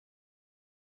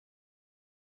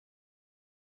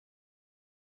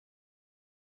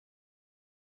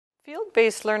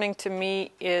Field-based learning to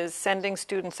me is sending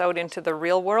students out into the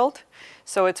real world.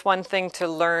 So it's one thing to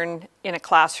learn in a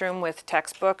classroom with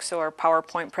textbooks or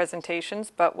PowerPoint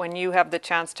presentations, but when you have the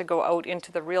chance to go out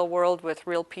into the real world with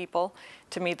real people,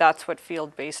 to me that's what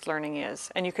field-based learning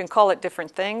is. And you can call it different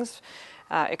things,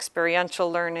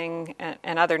 experiential learning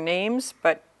and other names,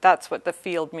 but that's what the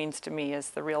field means to me, is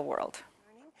the real world.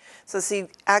 So see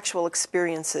actual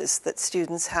experiences that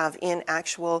students have in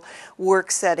actual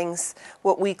work settings,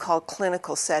 what we call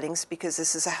clinical settings, because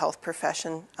this is a health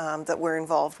profession that we're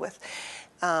involved with,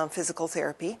 physical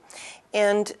therapy.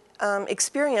 And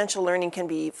experiential learning can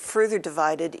be further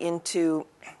divided into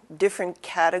different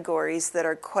categories that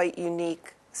are quite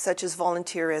unique, such as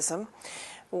volunteerism,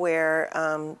 where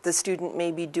the student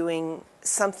may be doing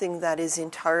something that is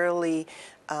entirely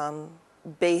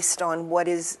based on what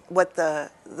the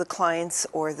clients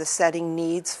or the setting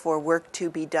needs for work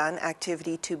to be done,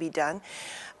 activity to be done.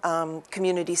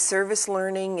 Community service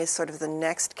learning is sort of the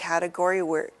next category,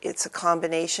 where it's a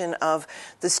combination of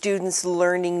the students'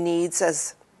 learning needs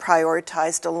as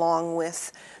prioritized along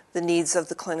with the needs of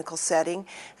the clinical setting.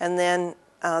 And then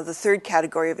the third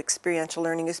category of experiential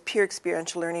learning is pure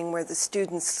experiential learning, where the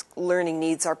students' learning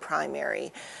needs are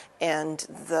primary and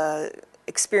the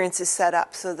experience is set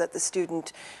up so that the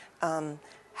student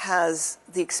has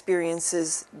the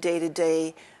experiences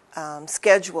day-to-day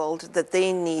scheduled that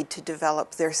they need to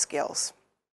develop their skills.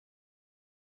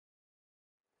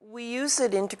 We use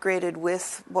it integrated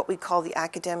with what we call the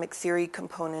academic theory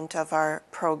component of our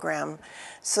program,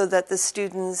 so that the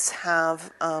students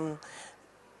have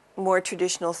more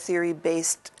traditional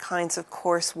theory-based kinds of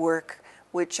coursework,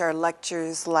 which are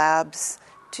lectures, labs,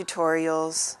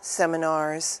 tutorials,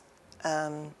 seminars,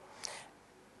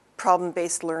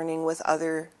 problem-based learning with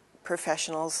other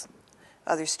professionals,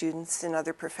 other students in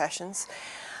other professions.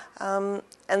 And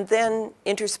then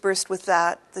interspersed with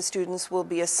that, the students will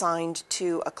be assigned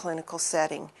to a clinical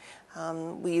setting.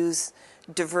 We use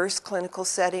diverse clinical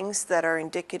settings that are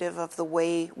indicative of the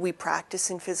way we practice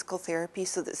in physical therapy,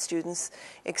 so that students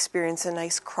experience a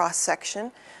nice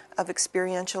cross-section of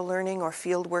experiential learning or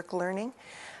fieldwork learning.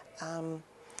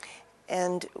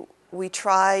 And we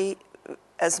try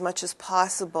as much as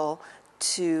possible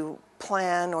to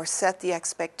plan or set the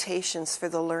expectations for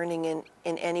the learning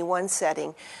in any one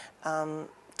setting to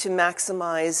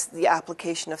maximize the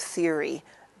application of theory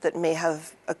that may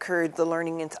have occurred, the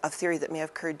learning of theory that may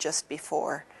have occurred just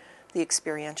before the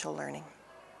experiential learning.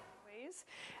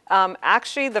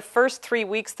 Actually, the first 3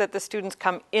 weeks that the students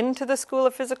come into the School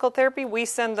of Physical Therapy, we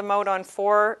send them out on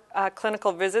 4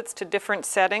 clinical visits to different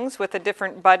settings with a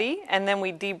different buddy, and then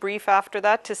we debrief after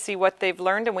that to see what they've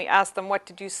learned, and we ask them, what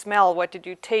did you smell, what did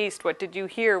you taste, what did you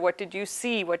hear, what did you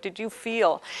see, what did you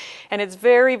feel? And it's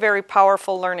very, very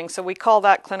powerful learning, so we call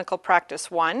that Clinical Practice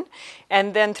 1.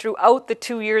 And then throughout the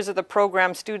 2 years of the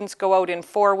program, students go out in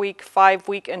 4-week,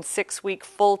 5-week, and 6-week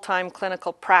full-time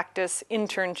clinical practice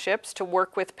internships to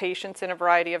work with patients in a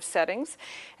variety of settings.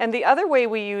 And the other way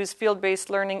we use field-based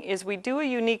learning is we do a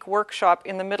unique workshop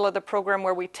in the middle of the program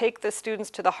where we take the students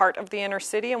to the heart of the inner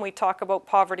city and we talk about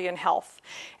poverty and health.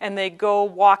 And they go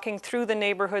walking through the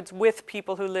neighborhoods with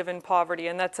people who live in poverty.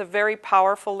 And that's a very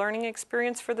powerful learning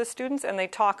experience for the students, and they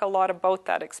talk a lot about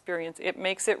that experience. It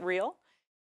makes it real.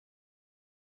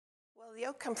 Well, the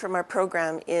outcome from our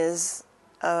program is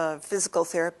a physical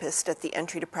therapist at the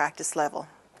entry to practice level.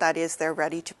 That is, they're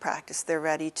ready to practice. They're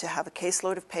ready to have a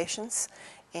caseload of patients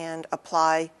and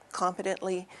apply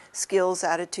competently skills,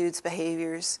 attitudes,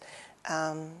 behaviors,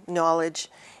 knowledge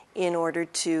in order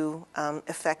to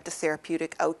effect a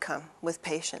therapeutic outcome with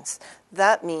patients.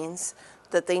 That means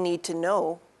that they need to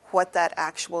know what that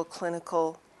actual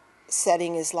clinical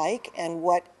setting is like and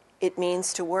what it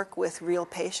means to work with real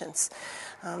patients.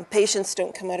 Patients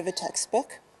don't come out of a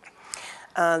textbook.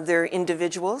 They're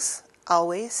individuals,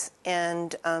 always,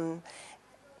 and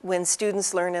when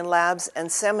students learn in labs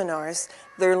and seminars,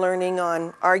 they're learning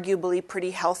on arguably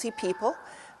pretty healthy people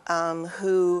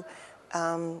who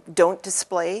don't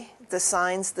display the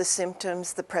signs, the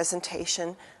symptoms, the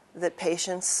presentation that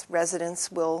patients,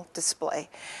 residents will display.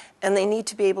 And they need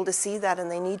to be able to see that,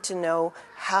 and they need to know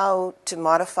how to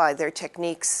modify their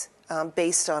techniques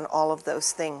based on all of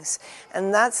those things.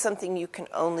 And that's something you can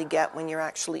only get when you're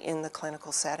actually in the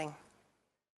clinical setting.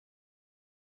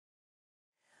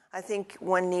 I think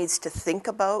one needs to think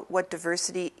about what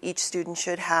diversity each student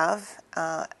should have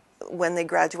when they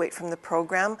graduate from the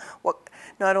program.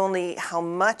 Not only how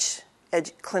much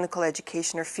clinical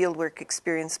education or fieldwork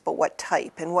experience, but what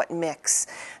type and what mix.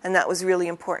 And that was really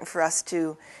important for us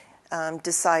to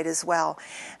decide as well.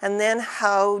 And then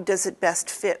how does it best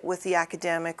fit with the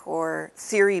academic or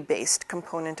theory-based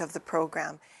component of the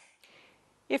program?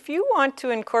 If you want to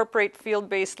incorporate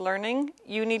field-based learning,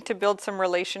 you need to build some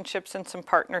relationships and some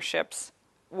partnerships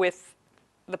with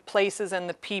the places and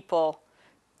the people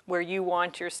where you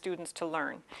want your students to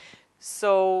learn.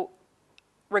 So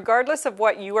regardless of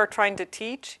what you are trying to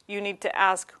teach, you need to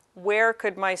ask, where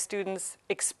could my students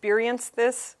experience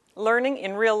this learning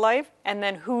in real life, and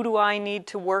then who do I need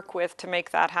to work with to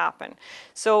make that happen?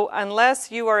 So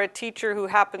unless you are a teacher who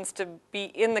happens to be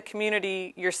in the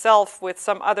community yourself with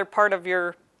some other part of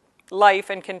your life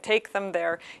and can take them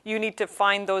there, you need to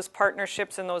find those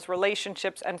partnerships and those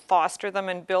relationships and foster them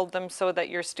and build them so that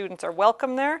your students are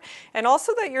welcome there, and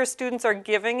also that your students are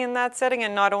giving in that setting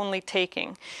and not only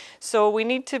taking. So we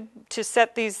need to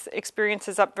set these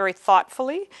experiences up very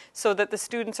thoughtfully so that the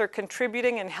students are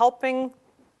contributing and helping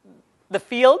the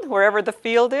field, wherever the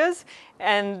field is,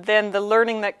 and then the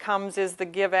learning that comes is the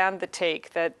give and the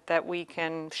take that we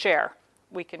can share.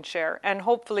 And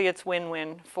hopefully it's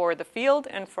win-win for the field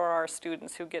and for our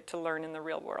students who get to learn in the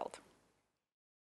real world.